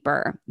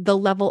deeper. The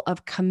level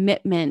of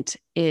commitment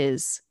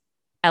is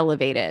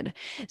elevated.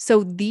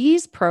 So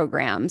these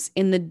programs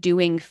in the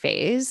doing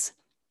phase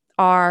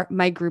are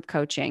my group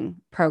coaching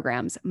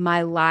programs,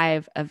 my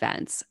live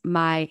events,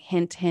 my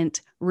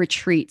hint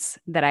retreats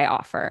that I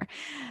offer.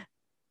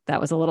 That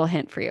was a little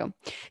hint for you.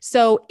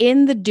 So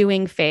in the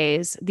doing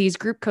phase, these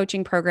group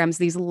coaching programs,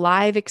 these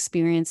live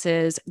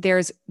experiences,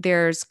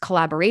 there's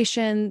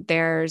collaboration,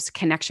 there's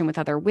connection with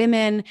other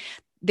women,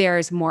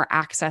 there's more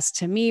access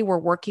to me. We're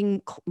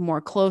working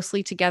more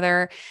closely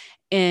together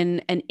in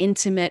an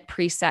intimate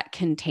preset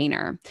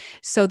container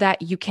so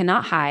that you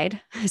cannot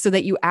hide, so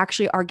that you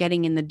actually are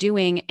getting in the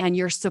doing and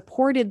you're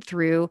supported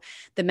through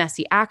the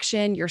messy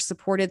action. You're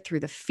supported through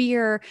the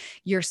fear.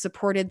 You're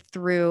supported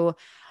through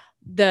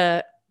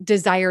the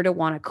desire to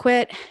want to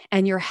quit,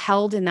 and you're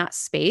held in that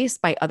space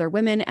by other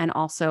women and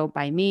also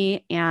by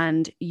me.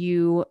 And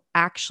you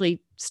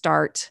actually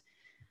start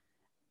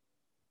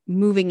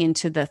moving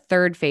into the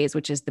third phase,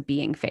 which is the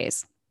being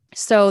phase.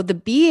 So the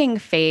being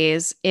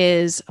phase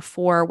is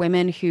for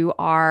women who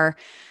are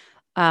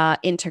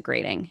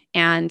integrating,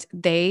 and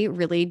they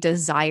really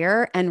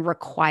desire and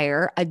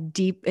require an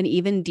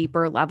even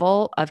deeper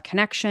level of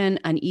connection,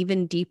 an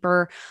even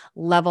deeper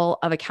level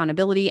of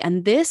accountability.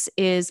 And this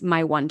is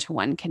my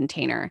one-to-one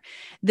container.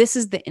 This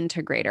is the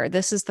integrator.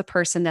 This is the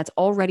person that's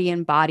already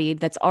embodied,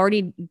 that's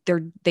already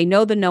they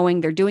know the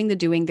knowing, they're doing the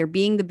doing, they're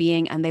being the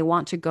being, and they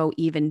want to go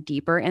even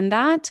deeper in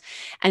that.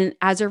 And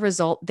as a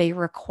result, they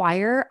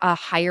require a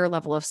higher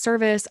level of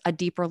service, a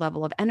deeper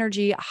level of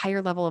energy, a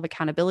higher level of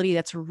accountability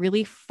that's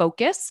really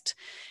focused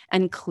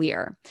and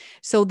clear.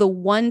 So the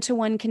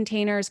one-to-one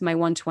containers, my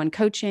one-to-one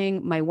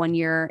coaching, my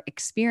 1-year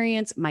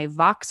experience, my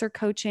Voxer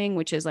coaching,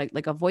 which is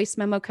like a voice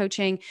memo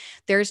coaching.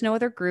 There's no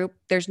other group.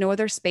 There's no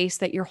other space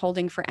that you're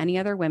holding for any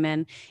other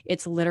women.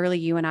 It's literally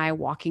you and I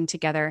walking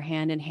together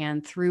hand in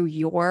hand through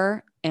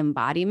your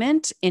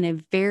embodiment in a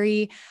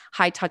very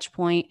high touch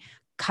point,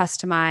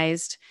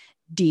 customized,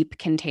 deep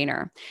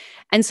container.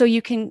 And so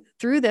you can,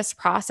 through this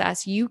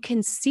process, you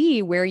can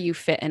see where you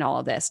fit in all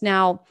of this.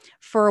 Now,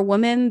 for a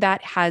woman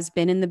that has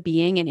been in the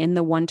being and in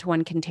the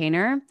one-to-one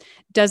container,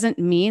 doesn't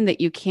mean that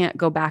you can't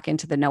go back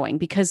into the knowing,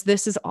 because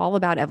this is all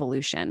about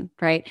evolution,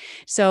 right?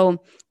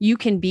 So you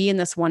can be in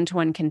this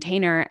one-to-one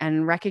container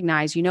and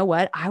recognize, you know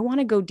what, I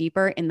want to go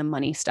deeper in the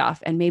money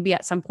stuff. And maybe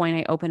at some point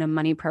I open a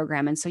money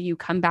program. And so you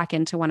come back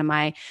into one of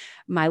my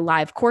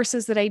live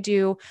courses that I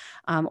do,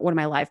 one of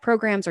my live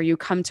programs, or you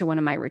come to one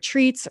of my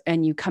retreats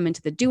and you come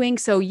into the doing.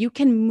 So you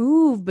can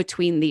move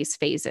between these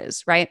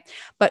phases, right?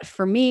 But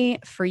for me,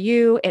 for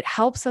you, it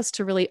helps us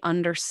to really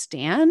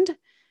understand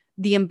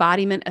the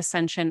embodiment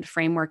ascension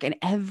framework and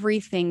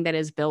everything that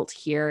is built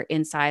here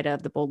inside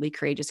of the Boldly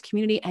Courageous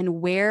community,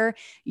 and where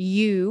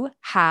you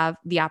have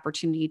the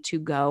opportunity to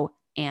go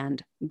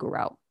and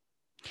grow.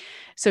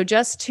 So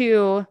just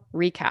to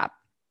recap,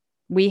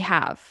 we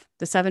have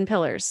the 7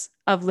 pillars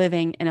of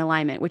living in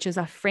alignment, which is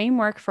a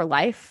framework for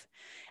life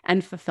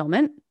and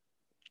fulfillment,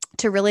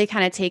 to really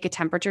kind of take a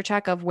temperature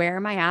check of where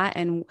am I at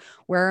and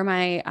where am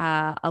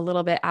I a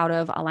little bit out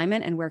of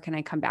alignment and where can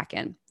I come back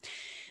in.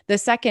 The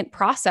second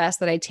process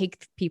that I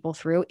take people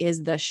through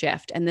is the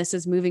shift. And this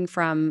is moving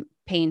from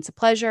pain to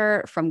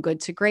pleasure, from good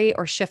to great,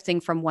 or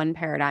shifting from one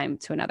paradigm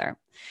to another.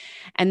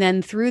 And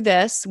then through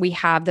this, we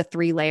have the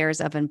 3 layers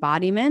of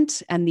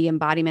embodiment and the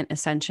embodiment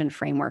ascension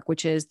framework,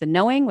 which is the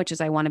knowing, which is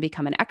I want to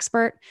become an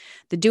expert,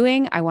 the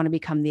doing, I want to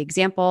become the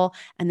example,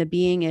 and the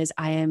being is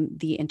I am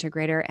the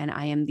integrator and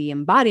I am the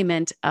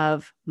embodiment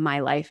of my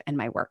life and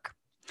my work.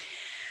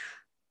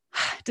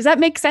 Does that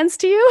make sense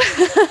to you?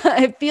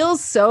 It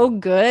feels so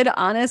good,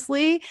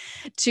 honestly,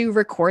 to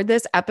record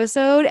this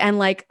episode and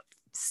like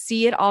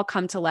see it all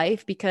come to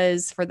life,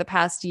 because for the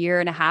past year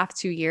and a half,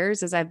 2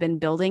 years, as I've been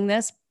building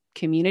this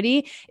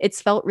community,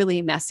 it's felt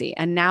really messy.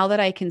 And now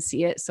that I can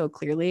see it so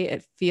clearly,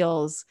 it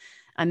feels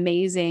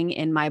amazing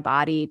in my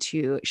body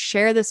to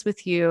share this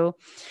with you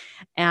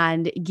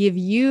and give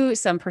you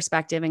some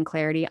perspective and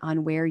clarity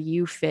on where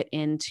you fit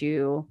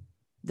into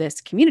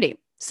this community.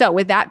 So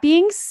with that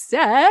being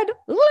said,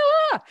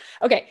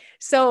 okay,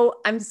 so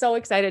I'm so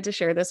excited to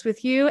share this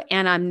with you,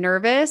 and I'm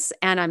nervous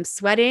and I'm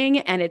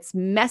sweating and it's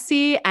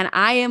messy, and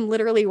I am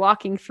literally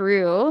walking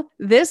through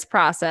this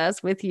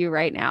process with you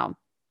right now.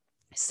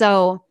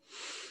 So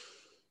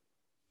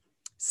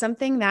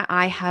something that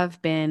I have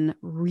been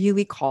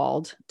really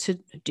called to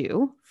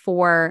do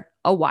for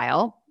a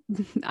while,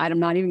 I'm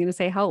not even going to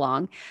say how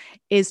long,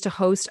 is to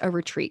host a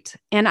retreat.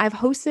 And I've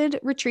hosted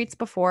retreats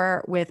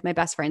before with my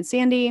best friend,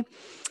 Sandy.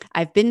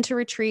 I've been to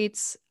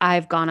retreats.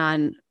 I've gone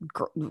on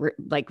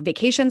like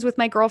vacations with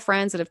my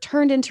girlfriends that have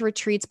turned into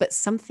retreats, but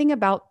something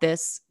about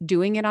this,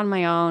 doing it on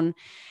my own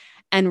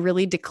and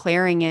really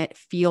declaring it,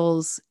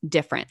 feels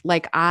different.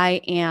 Like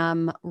I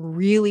am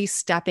really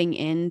stepping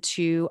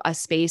into a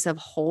space of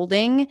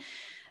holding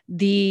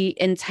the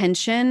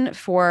intention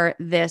for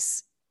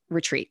this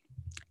retreat.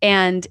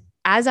 And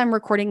as I'm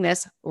recording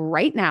this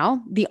right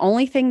now, the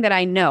only thing that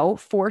I know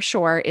for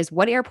sure is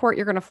what airport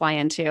you're going to fly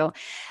into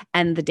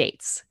and the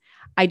dates.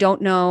 I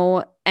don't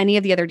know any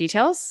of the other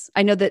details.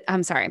 I know the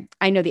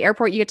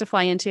airport you get to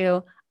fly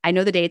into, I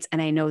know the dates,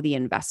 and I know the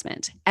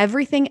investment.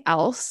 Everything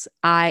else,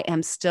 I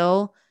am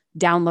still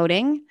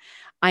downloading.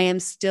 I am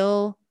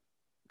still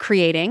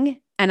creating,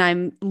 and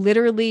I'm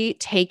literally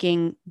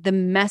taking the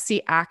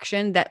messy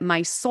action that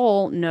my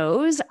soul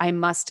knows I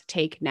must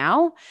take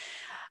now.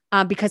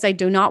 Because I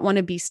do not want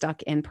to be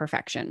stuck in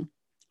perfection.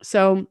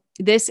 So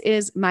this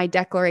is my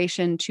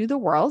declaration to the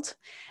world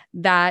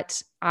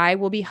that I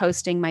will be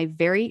hosting my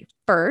very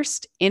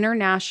first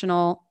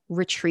international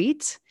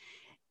retreat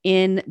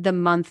in the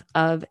month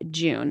of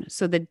June.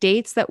 So the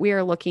dates that we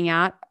are looking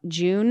at,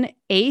 June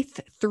 8th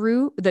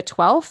through the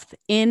 12th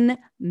in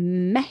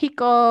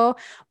Mexico,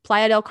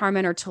 Playa del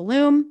Carmen or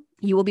Tulum.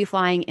 You will be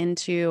flying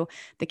into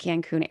the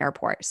Cancun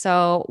airport.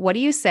 So what do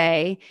you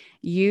say?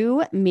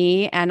 You,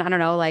 me, and I don't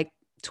know, like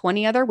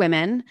 20 other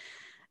women,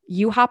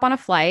 you hop on a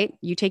flight,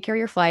 you take care of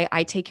your flight,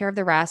 I take care of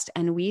the rest,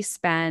 and we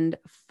spend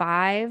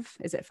 5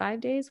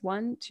 days?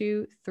 1,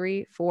 2,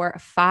 3, 4,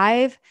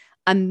 5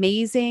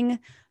 amazing,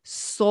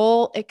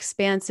 soul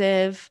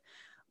expansive,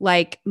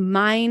 like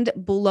mind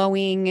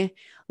blowing,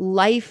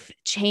 life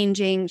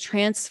changing,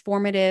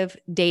 transformative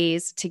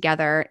days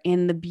together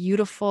in the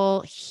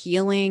beautiful,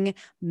 healing,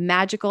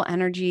 magical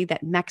energy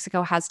that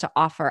Mexico has to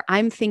offer.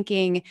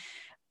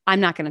 I'm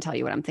not going to tell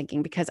you what I'm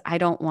thinking because I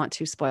don't want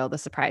to spoil the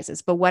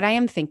surprises. But what I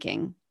am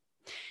thinking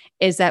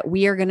is that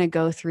we are going to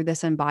go through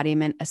this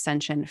embodiment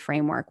ascension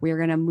framework. We are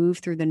going to move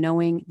through the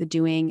knowing, the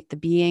doing, the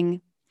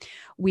being.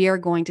 We are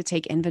going to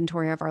take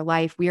inventory of our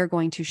life. We are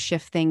going to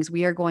shift things.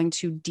 We are going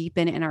to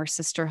deepen in our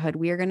sisterhood.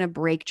 We are going to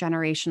break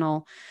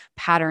generational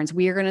patterns.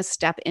 We are going to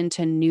step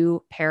into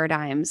new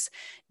paradigms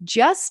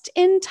just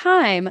in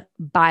time,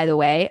 by the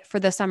way, for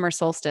the summer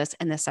solstice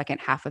in the second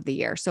half of the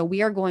year. So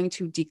we are going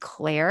to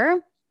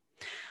declare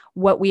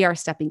what we are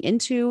stepping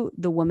into,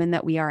 the woman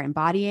that we are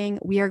embodying.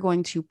 We are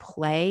going to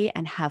play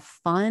and have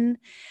fun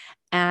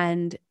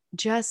and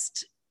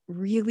just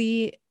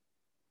really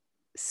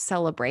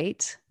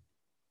celebrate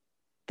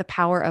the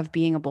power of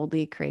being a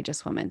boldly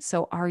courageous woman.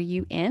 So are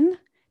you in?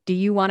 Do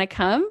you want to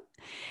come?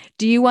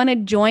 Do you want to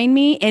join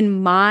me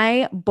in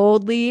my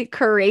boldly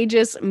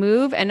courageous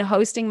move and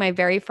hosting my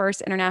very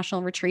first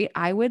international retreat?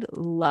 I would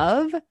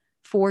love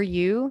for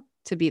you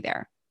to be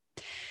there.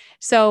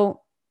 So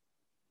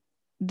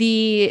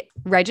the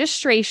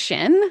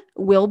registration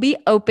will be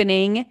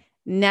opening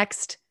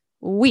next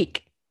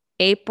week,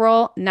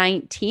 April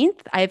 19th.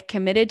 I have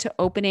committed to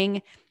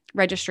opening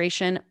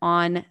registration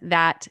on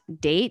that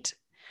date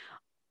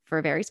for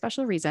a very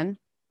special reason.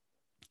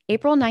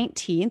 April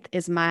 19th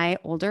is my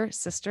older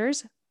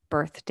sister's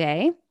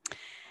birthday,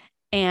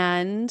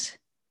 and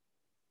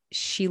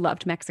she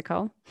loved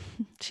Mexico.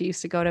 She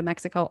used to go to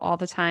Mexico all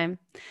the time.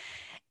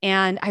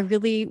 And I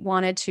really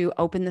wanted to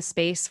open the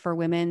space for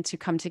women to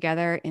come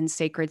together in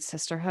sacred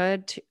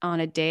sisterhood on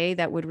a day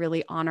that would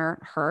really honor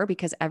her,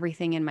 because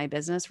everything in my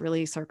business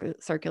really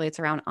circulates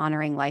around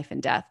honoring life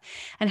and death.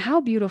 And how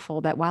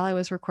beautiful that while I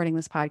was recording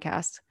this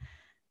podcast,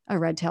 a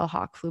red-tailed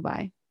hawk flew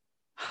by.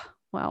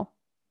 Wow.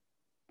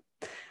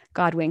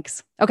 God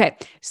winks. Okay.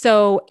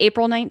 So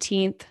April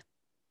 19th,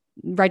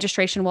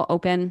 registration will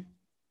open.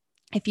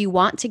 If you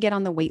want to get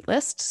on the wait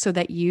list so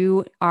that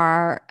you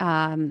are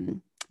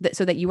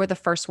the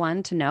first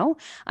one to know,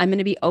 I'm going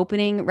to be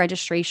opening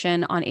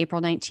registration on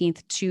April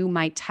 19th to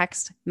my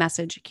text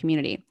message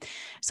community.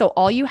 So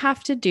all you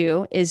have to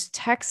do is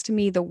text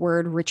me the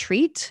word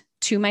retreat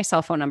to my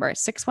cell phone number,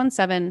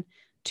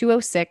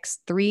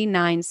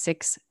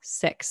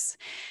 617-206-3966.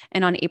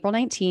 And on April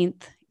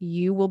 19th,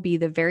 you will be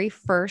the very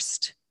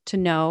first to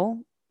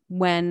know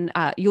when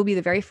you'll be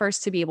the very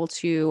first to be able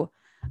to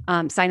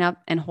sign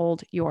up and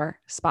hold your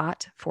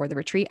spot for the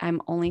retreat.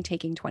 I'm only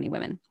taking 20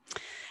 women.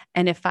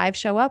 And if 5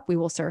 show up, we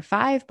will serve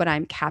 5, but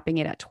I'm capping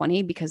it at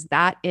 20 because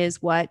that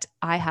is what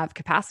I have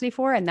capacity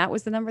for. And that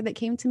was the number that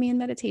came to me in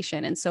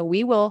meditation. And so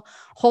we will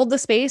hold the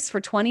space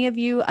for 20 of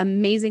you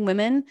amazing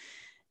women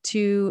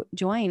to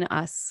join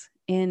us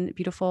in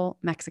beautiful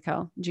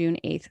Mexico, June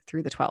 8th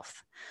through the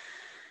 12th.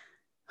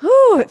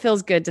 Whew, it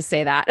feels good to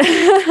say that.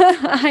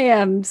 I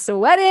am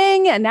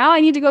sweating, and now I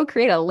need to go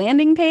create a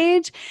landing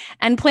page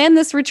and plan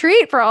this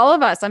retreat for all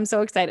of us. I'm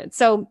so excited.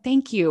 So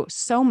thank you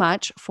so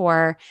much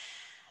for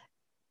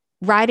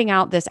riding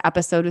out this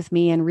episode with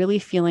me and really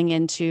feeling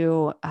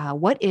into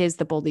what is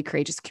the Boldly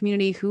Courageous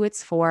community, who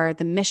it's for,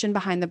 the mission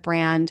behind the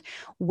brand,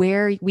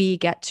 where we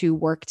get to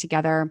work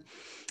together,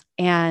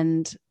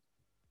 and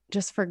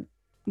just for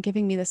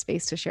giving me the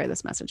space to share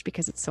this message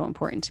because it's so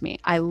important to me.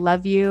 I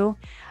love you.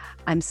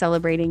 I'm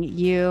celebrating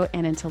you.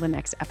 And until the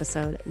next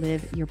episode,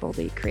 live your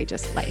boldly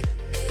courageous life.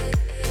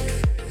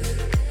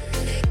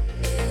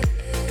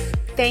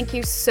 Thank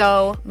you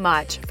so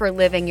much for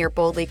living your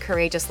boldly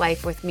courageous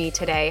life with me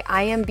today.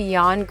 I am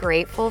beyond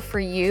grateful for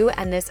you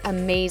and this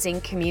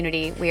amazing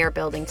community we are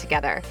building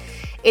together.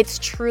 It's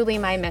truly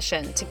my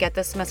mission to get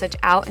this message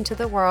out into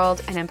the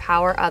world and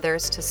empower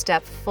others to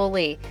step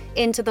fully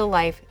into the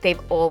life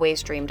they've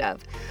always dreamed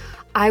of.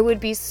 I would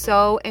be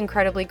so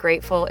incredibly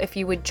grateful if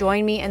you would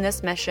join me in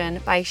this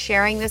mission by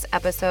sharing this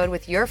episode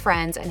with your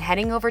friends and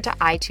heading over to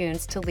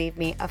iTunes to leave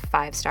me a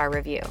 5-star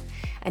review.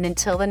 And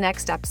until the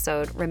next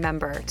episode,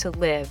 remember to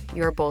live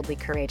your boldly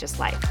courageous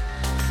life.